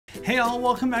Hey all,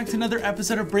 welcome back to another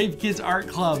episode of Brave Kids Art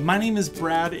Club. My name is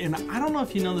Brad, and I don't know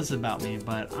if you know this about me,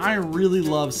 but I really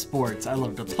love sports. I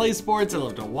love to play sports, I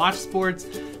love to watch sports.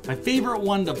 My favorite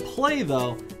one to play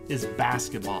though is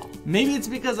basketball. Maybe it's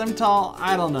because I'm tall,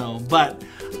 I don't know, but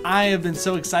I have been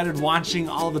so excited watching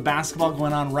all the basketball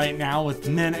going on right now with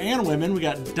men and women. We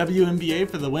got WNBA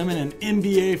for the women and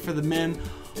NBA for the men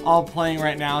all playing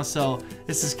right now, so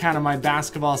this is kind of my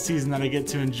basketball season that I get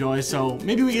to enjoy. So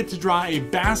maybe we get to draw a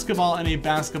basketball and a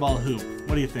basketball hoop.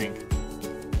 What do you think?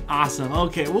 Awesome.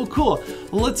 Okay, well, cool.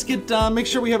 Well, let's get make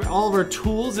sure we have all of our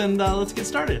tools, and let's get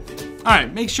started. All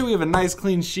right, make sure we have a nice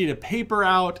clean sheet of paper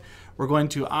out. We're going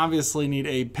to obviously need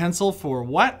a pencil for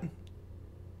what?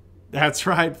 That's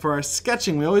right, for our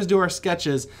sketching. We always do our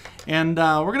sketches, and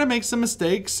we're gonna make some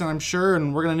mistakes, and I'm sure,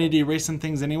 and we're gonna need to erase some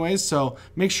things anyways, so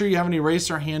make sure you have an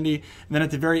eraser handy, and then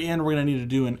at the very end, we're gonna need to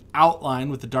do an outline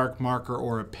with a dark marker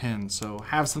or a pen, so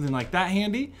have something like that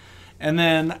handy. And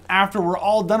then after we're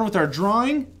all done with our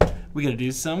drawing, we gotta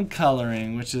do some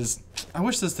coloring, which is, I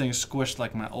wish this thing squished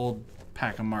like my old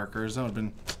pack of markers. That would've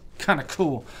been kinda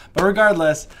cool. But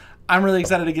regardless, I'm really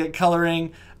excited to get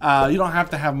coloring. You don't have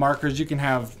to have markers. You can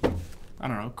have, I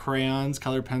don't know, crayons,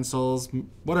 colored pencils,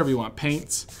 whatever you want,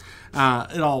 paints.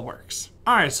 It all works.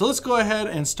 All right, so let's go ahead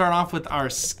and start off with our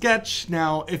sketch.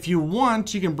 Now, if you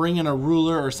want, you can bring in a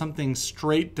ruler or something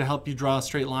straight to help you draw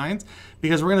straight lines,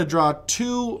 because we're gonna draw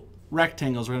two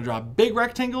rectangles. We're gonna draw a big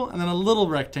rectangle and then a little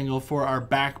rectangle for our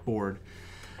backboard.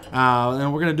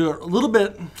 And we're gonna do it a little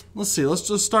bit, let's see, let's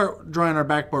just start drawing our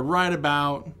backboard right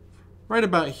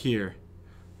about here.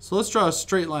 So let's draw a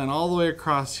straight line all the way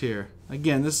across here.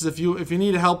 Again, this is if you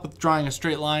need help with drawing a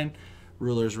straight line,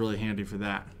 ruler is really handy for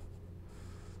that.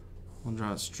 We'll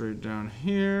draw it straight down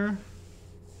here,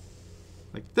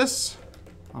 like this.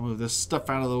 I'll move this stuff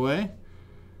out of the way.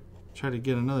 Try to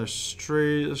get another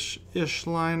straight-ish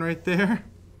line right there.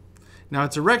 Now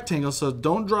it's a rectangle, so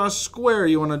don't draw a square.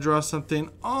 You want to draw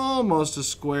something almost a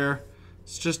square.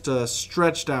 It's just a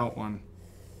stretched out one.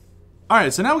 All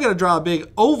right, so now we got to draw a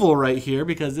big oval right here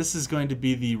because this is going to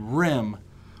be the rim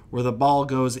where the ball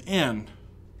goes in.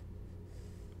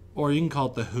 Or you can call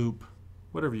it the hoop,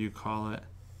 whatever you call it.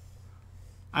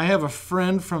 I have a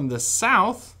friend from the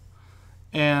South,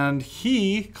 and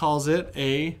he calls it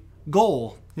a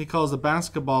goal. He calls the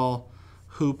basketball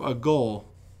hoop a goal,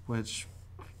 which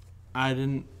I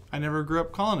never grew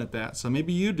up calling it that. So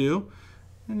maybe you do,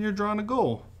 and you're drawing a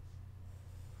goal.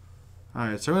 All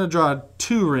right, so I'm gonna draw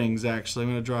two rings actually.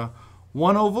 I'm gonna draw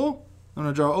one oval. I'm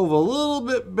gonna draw an oval a little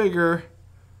bit bigger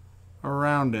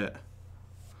around it.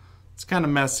 It's kind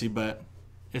of messy, but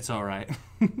it's all right.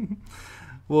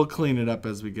 We'll clean it up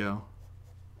as we go.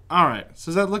 All right, so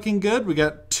is that looking good? We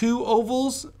got two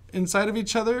ovals inside of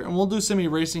each other, and we'll do some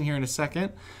erasing here in a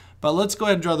second. But let's go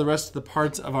ahead and draw the rest of the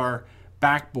parts of our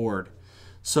backboard.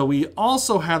 So we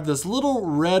also have this little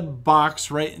red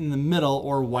box right in the middle,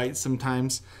 or white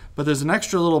sometimes, but there's an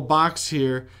extra little box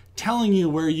here telling you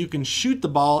where you can shoot the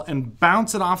ball and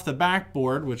bounce it off the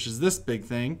backboard, which is this big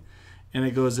thing, and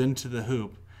it goes into the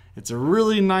hoop. It's a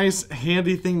really nice,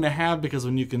 handy thing to have because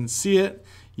when you can see it,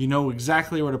 you know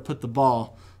exactly where to put the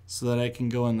ball so that it can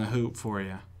go in the hoop for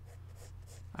you.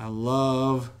 I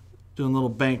love doing little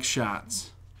bank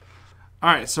shots. All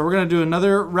right, so we're gonna do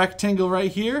another rectangle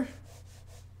right here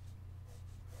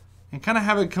and kind of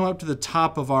have it come up to the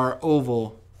top of our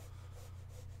oval.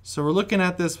 So we're looking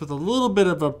at this with a little bit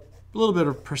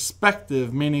of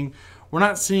perspective, meaning we're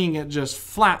not seeing it just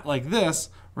flat like this.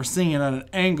 We're seeing it at an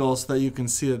angle so that you can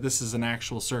see that this is an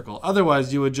actual circle.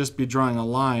 Otherwise, you would just be drawing a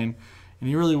line, and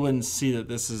you really wouldn't see that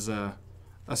this is a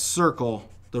circle.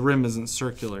 The rim isn't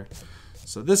circular.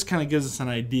 So this kind of gives us an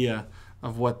idea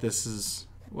of what this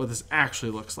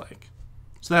actually looks like.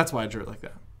 So that's why I drew it like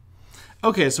that.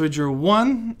 Okay, so we drew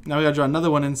one. Now we gotta draw another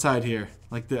one inside here,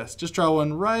 like this. Just draw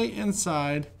one right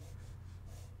inside.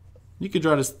 You could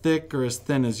draw it as thick or as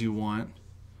thin as you want.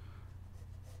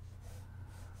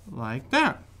 Like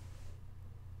that.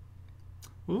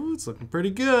 Ooh, it's looking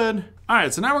pretty good. All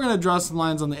right, so now we're gonna draw some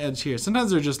lines on the edge here. Sometimes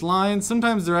they're just lines,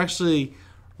 sometimes they're actually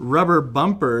rubber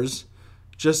bumpers,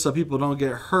 just so people don't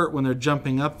get hurt when they're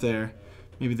jumping up there.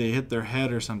 Maybe they hit their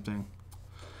head or something.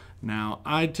 Now,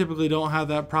 I typically don't have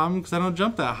that problem because I don't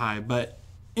jump that high, but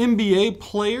NBA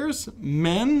players,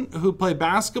 men who play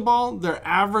basketball, their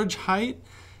average height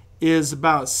is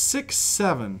about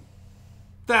 6'7".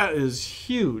 That is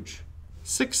huge.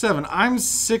 6'7". I'm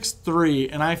 6'3",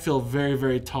 and I feel very,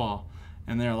 very tall,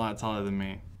 and they're a lot taller than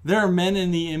me. There are men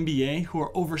in the NBA who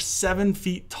are over 7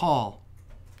 feet tall.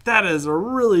 That is a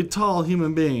really tall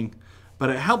human being,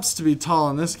 but it helps to be tall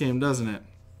in this game, doesn't it?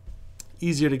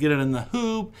 easier to get it in the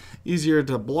hoop, easier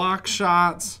to block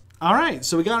shots. All right,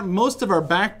 so we got most of our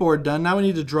backboard done. Now we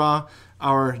need to draw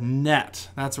our net.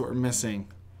 That's what we're missing.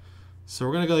 So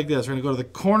we're gonna go like this. We're gonna go to the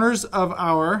corners of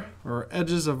our, or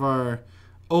edges of our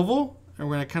oval, and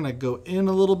we're gonna kind of go in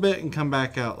a little bit and come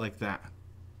back out like that.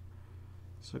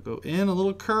 So go in a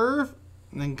little curve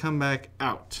and then come back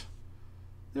out.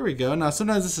 There we go. Now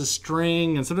sometimes this is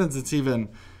string and sometimes it's even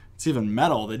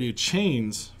metal. They do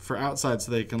chains for outside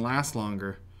so they can last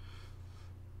longer.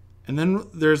 And then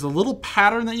there's a little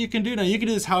pattern that you can do. Now you can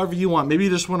do this however you want. Maybe you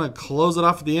just want to close it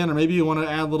off at the end, or maybe you want to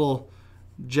add a little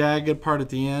jagged part at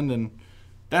the end, and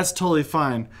that's totally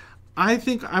fine. I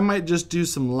think I might just do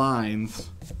some lines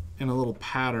in a little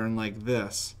pattern like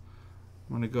this.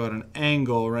 I'm going to go at an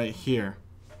angle right here.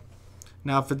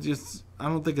 Now if it just, I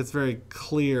don't think it's very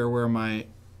clear where my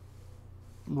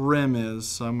rim is,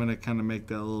 so I'm going to kind of make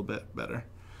that a little bit better.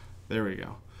 There we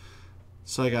go.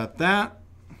 So I got that.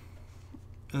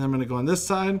 And I'm going to go on this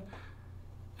side,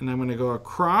 and I'm going to go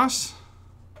across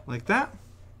like that.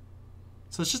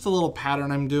 So it's just a little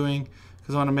pattern I'm doing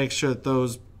because I want to make sure that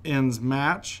those ends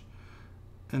match.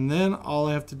 And then all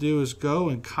I have to do is go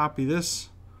and copy this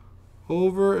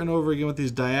over and over again with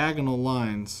these diagonal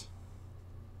lines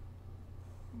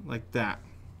like that.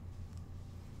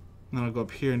 And then I'll go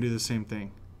up here and do the same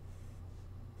thing.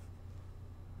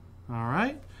 All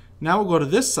right, now we'll go to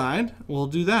this side. We'll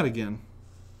do that again.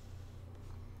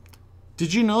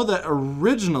 Did you know that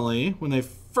originally, when they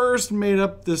first made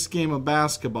up this game of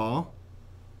basketball,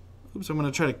 oops, I'm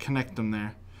going to try to connect them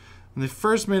there. When they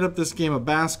first made up this game of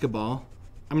basketball,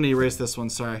 I'm going to erase this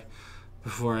one, sorry,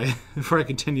 before I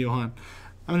continue on.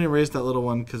 I'm going to erase that little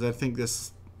one because I think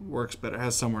this works better, it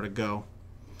has somewhere to go.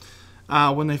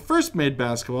 When they first made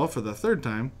basketball for the third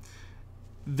time,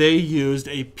 they used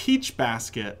a peach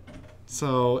basket.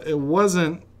 So it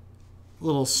wasn't a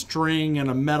little string and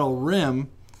a metal rim.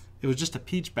 It was just a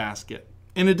peach basket.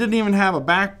 And it didn't even have a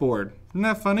backboard. Isn't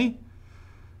that funny?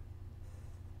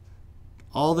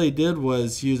 All they did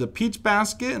was use a peach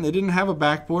basket and they didn't have a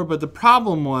backboard, but the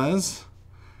problem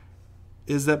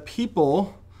is that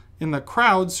people in the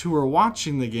crowds who were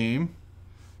watching the game,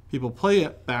 people play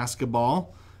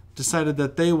basketball, decided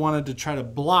that they wanted to try to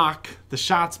block the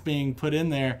shots being put in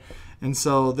there. And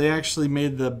so they actually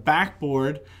made the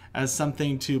backboard as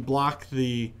something to block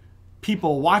the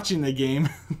people watching the game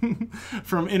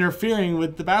from interfering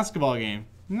with the basketball game.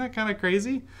 Isn't that kind of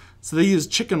crazy? So they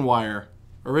used chicken wire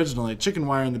originally, chicken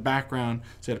wire in the background.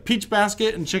 So you had a peach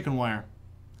basket and chicken wire.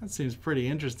 That seems pretty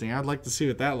interesting. I'd like to see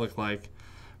what that looked like.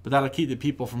 But that'll keep the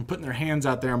people from putting their hands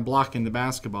out there and blocking the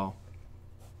basketball.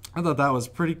 I thought that was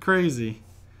pretty crazy.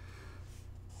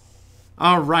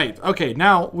 All right, okay,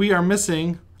 now we are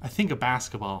missing, I think, a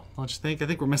basketball. Don't you think? I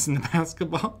think we're missing the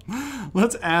basketball.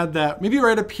 Let's add that, maybe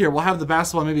right up here. We'll have the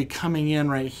basketball maybe coming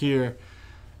in right here.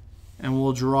 And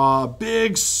we'll draw a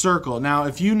big circle. Now,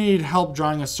 if you need help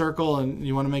drawing a circle and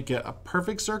you want to make it a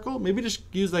perfect circle, maybe just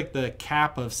use like the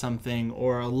cap of something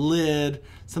or a lid,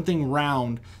 something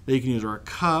round that you can use, or a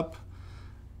cup.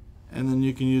 And then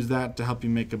you can use that to help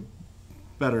you make a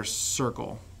better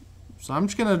circle. So I'm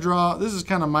just going to draw, this is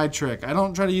kind of my trick. I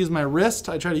don't try to use my wrist,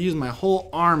 I try to use my whole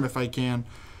arm if I can,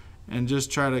 and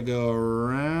just try to go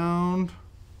around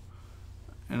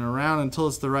and around until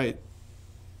it's the right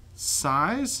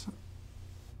size.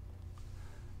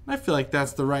 I feel like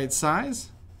that's the right size.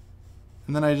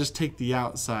 And then I just take the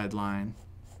outside line.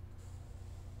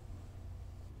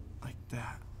 Like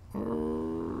that.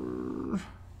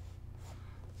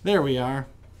 There we are.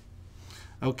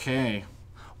 Okay.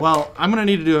 Well, I'm going to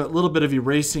need to do a little bit of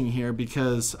erasing here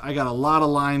because I got a lot of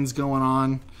lines going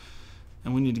on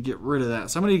and we need to get rid of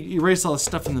that. So I'm going to erase all the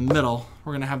stuff in the middle.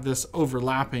 We're going to have this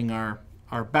overlapping our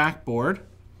backboard.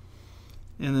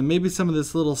 And then maybe some of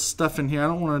this little stuff in here. I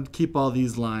don't want to keep all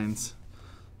these lines.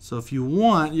 So if you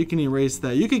want, you can erase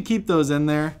that. You can keep those in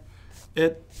there.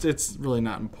 It's really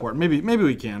not important. Maybe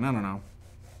we can. I don't know.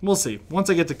 We'll see. Once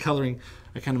I get to coloring,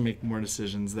 I kind of make more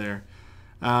decisions there.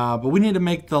 But we need to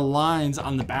make the lines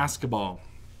on the basketball.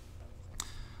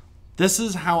 This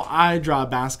is how I draw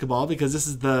basketball because this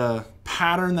is the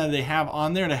pattern that they have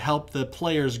on there to help the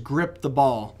players grip the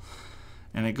ball.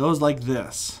 And it goes like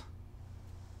this.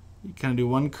 You kind of do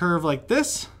one curve like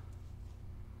this.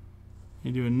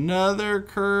 You do another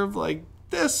curve like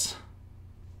this.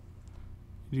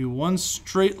 You do one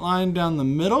straight line down the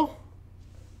middle.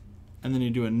 And then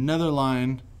you do another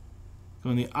line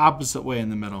going the opposite way in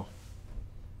the middle.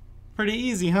 Pretty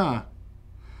easy, huh?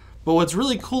 But what's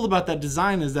really cool about that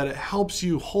design is that it helps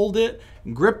you hold it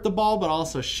and grip the ball, but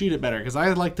also shoot it better. Because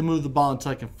I like to move the ball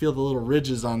until I can feel the little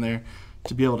ridges on there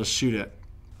to be able to shoot it.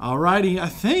 Alrighty, I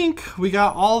think we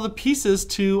got all the pieces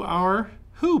to our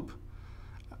hoop.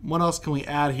 What else can we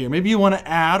add here? Maybe you want to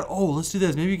add, oh, let's do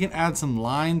this. Maybe you can add some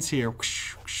lines here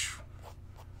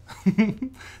that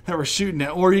we're shooting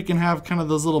at. Or you can have kind of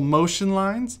those little motion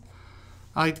lines.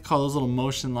 I like to call those little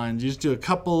motion lines. You just do a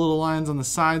couple little lines on the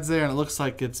sides there and it looks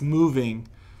like it's moving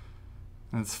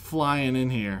and it's flying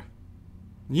in here.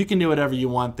 You can do whatever you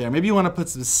want there. Maybe you want to put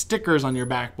some stickers on your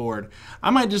backboard.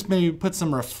 I might just maybe put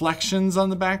some reflections on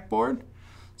the backboard.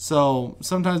 So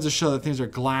sometimes to show that things are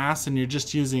glass and you're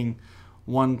just using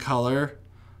one color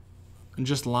and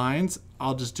just lines,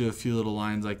 I'll just do a few little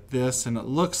lines like this and it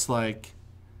looks like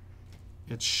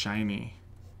it's shiny.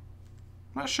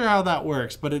 I'm not sure how that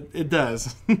works, but it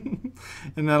does. And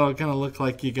that'll kind of look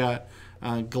like you got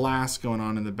glass going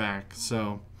on in the back.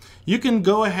 So you can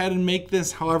go ahead and make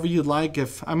this however you'd like.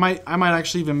 If I might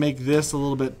actually even make this a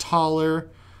little bit taller.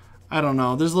 I don't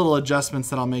know. There's little adjustments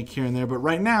that I'll make here and there. But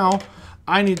right now,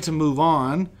 I need to move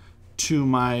on to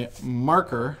my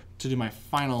marker to do my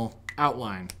final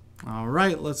outline. All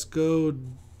right, let's go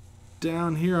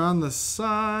down here on the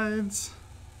sides.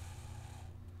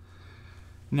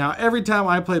 Now, every time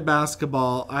I play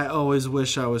basketball, I always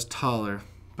wish I was taller.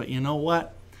 But you know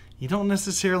what? You don't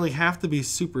necessarily have to be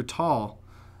super tall.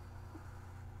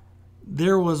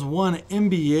 There was one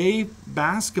NBA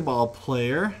basketball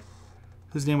player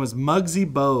whose name was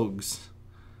Muggsy Bogues.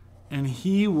 And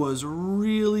he was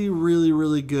really, really,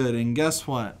 really good. And guess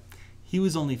what? He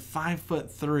was only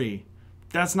 5'3".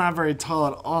 That's not very tall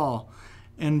at all.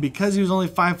 And because he was only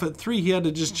 5'3", he had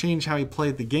to just change how he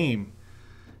played the game.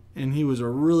 And he was a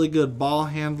really good ball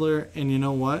handler. And you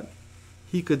know what?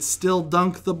 He could still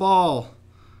dunk the ball.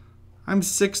 I'm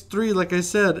 6'3", like I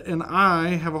said, and I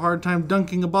have a hard time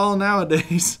dunking a ball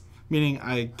nowadays. Meaning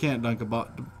I can't dunk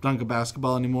a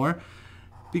basketball anymore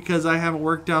because I haven't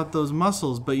worked out those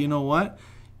muscles. But you know what?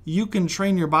 You can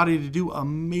train your body to do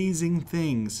amazing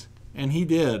things. And he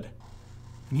did.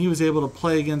 And he was able to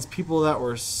play against people that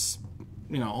were,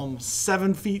 you know, almost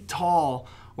 7 feet tall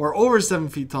or over 7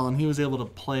 feet tall, and he was able to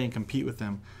play and compete with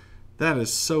them. That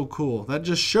is so cool. That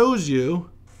just shows you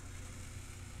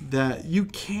that you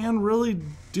can really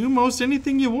do most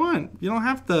anything you want. You don't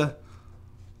have to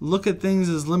look at things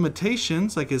as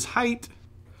limitations, like his height.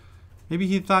 Maybe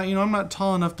he thought, you know, I'm not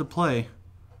tall enough to play.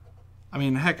 I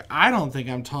mean, heck, I don't think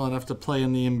I'm tall enough to play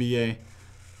in the NBA.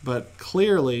 But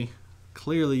clearly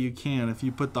you can. If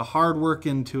you put the hard work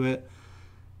into it,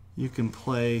 you can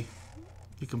play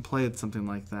at something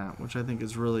like that, which I think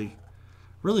is really,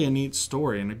 really a neat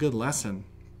story and a good lesson.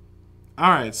 All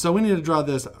right, so we need to draw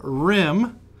this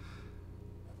rim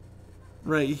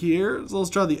right here. So let's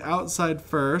draw the outside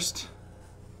first.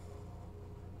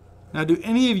 Now, do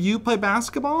any of you play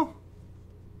basketball?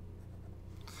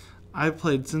 I've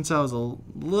played since I was a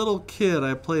little kid.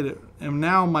 I played it, and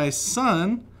now my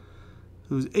son,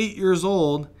 who's 8 years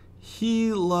old,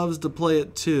 he loves to play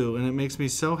it too, and it makes me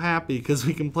so happy because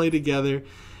we can play together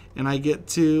and I get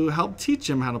to help teach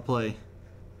him how to play,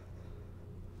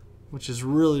 which is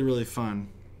really, really fun.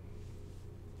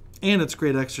 And it's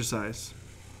great exercise.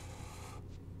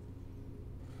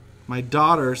 My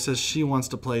daughter says she wants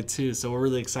to play too, so we're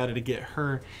really excited to get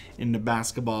her into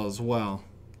basketball as well.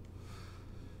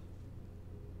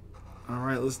 All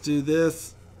right, let's do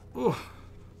this. Ooh.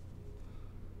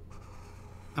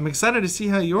 I'm excited to see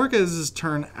how your guys'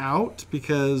 turn out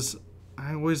because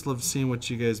I always love seeing what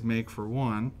you guys make, for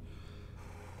one.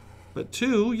 But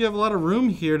two, you have a lot of room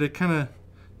here to kind of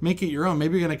make it your own.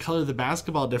 Maybe you're going to color the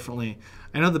basketball differently.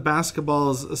 I know the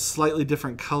basketball is a slightly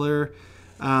different color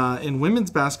in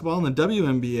women's basketball in the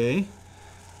WNBA.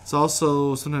 It's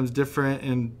also sometimes different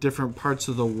in different parts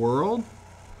of the world.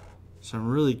 So I'm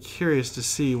really curious to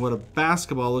see what a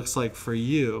basketball looks like for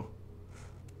you.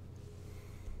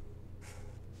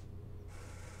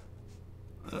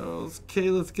 Okay,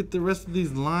 let's get the rest of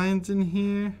these lines in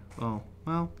here. Oh,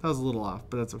 well, that was a little off,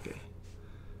 but that's okay.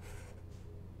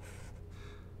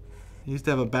 I used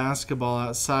to have a basketball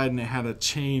outside and it had a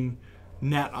chain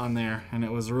net on there, and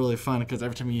it was really fun because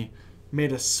every time you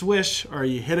made a swish or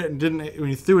you hit it and didn't, when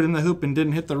you threw it in the hoop and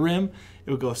didn't hit the rim,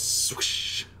 it would go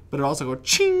swoosh, but it would also go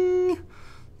ching,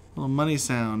 little money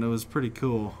sound. It was pretty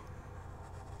cool.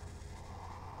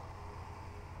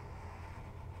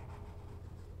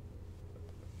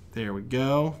 There we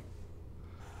go.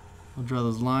 I'll draw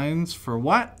those lines for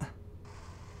what?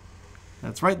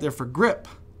 That's right, they're for grip.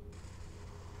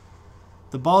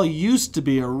 The ball used to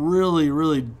be a really,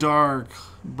 really dark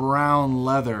brown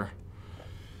leather.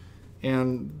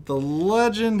 And the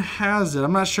legend has it,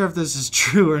 I'm not sure if this is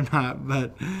true or not,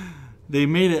 but they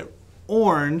made it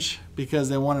orange because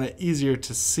they wanted it easier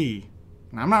to see.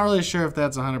 And I'm not really sure if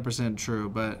that's 100% true,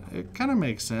 but it kind of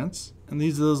makes sense. And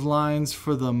these are those lines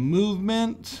for the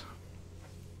movement.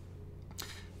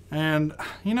 And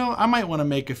you know, I might want to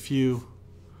make a few.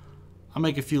 I'll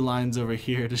make a few lines over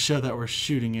here to show that we're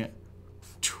shooting it.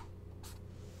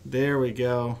 There we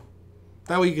go.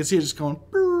 That way you can see it just going,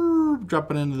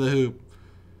 dropping into the hoop.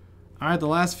 All right, the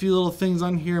last few little things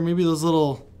on here, maybe those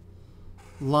little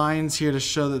lines here to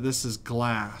show that this is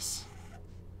glass.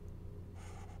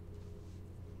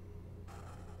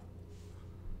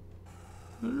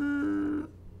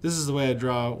 This is the way I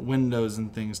draw windows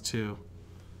and things too.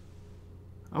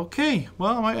 Okay,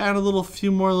 well, I might add a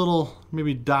few more little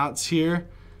maybe dots here.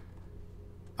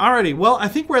 Alrighty, well, I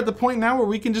think we're at the point now where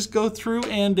we can just go through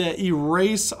and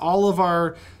erase all of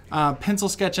our pencil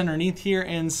sketch underneath here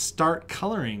and start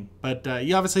coloring. But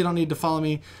you obviously don't need to follow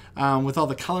me with all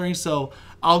the coloring, so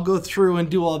I'll go through and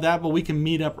do all that, but we can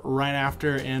meet up right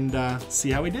after and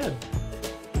see how we did.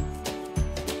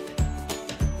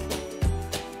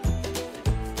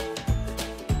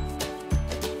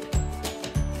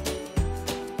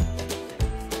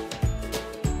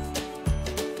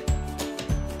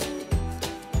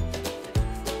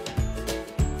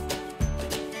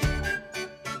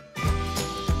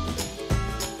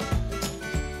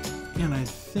 And I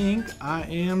think I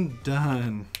am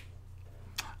done.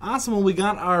 Awesome, well, we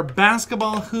got our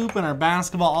basketball hoop and our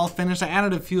basketball all finished. I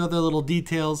added a few other little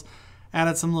details,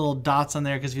 added some little dots on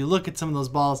there, because if you look at some of those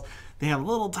balls, they have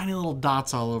little tiny little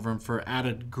dots all over them for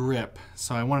added grip.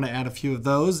 So I wanted to add a few of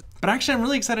those. But actually, I'm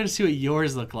really excited to see what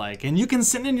yours look like. And you can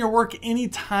send in your work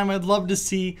anytime. I'd love to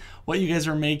see what you guys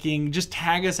are making. Just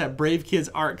tag us at Brave Kids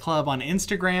Art Club on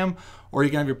Instagram, or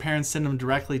you can have your parents send them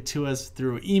directly to us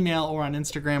through email or on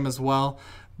Instagram as well.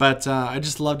 But I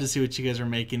just love to see what you guys are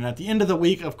making. And at the end of the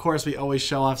week, of course, we always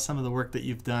show off some of the work that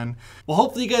you've done. Well,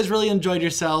 hopefully you guys really enjoyed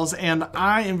yourselves, and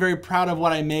I am very proud of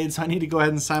what I made, so I need to go ahead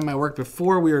and sign my work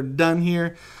before we are done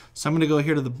here. So I'm gonna go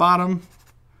here to the bottom,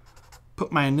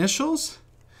 put my initials,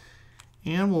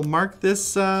 and we'll mark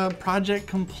this project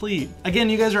complete. Again,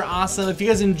 you guys are awesome. If you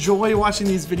guys enjoy watching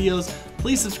these videos,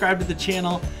 please subscribe to the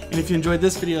channel. And if you enjoyed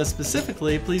this video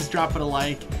specifically, please drop it a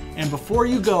like. And before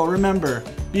you go, remember,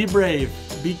 be brave,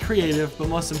 be creative, but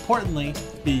most importantly,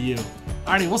 be you.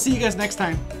 Alrighty, we'll see you guys next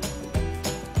time.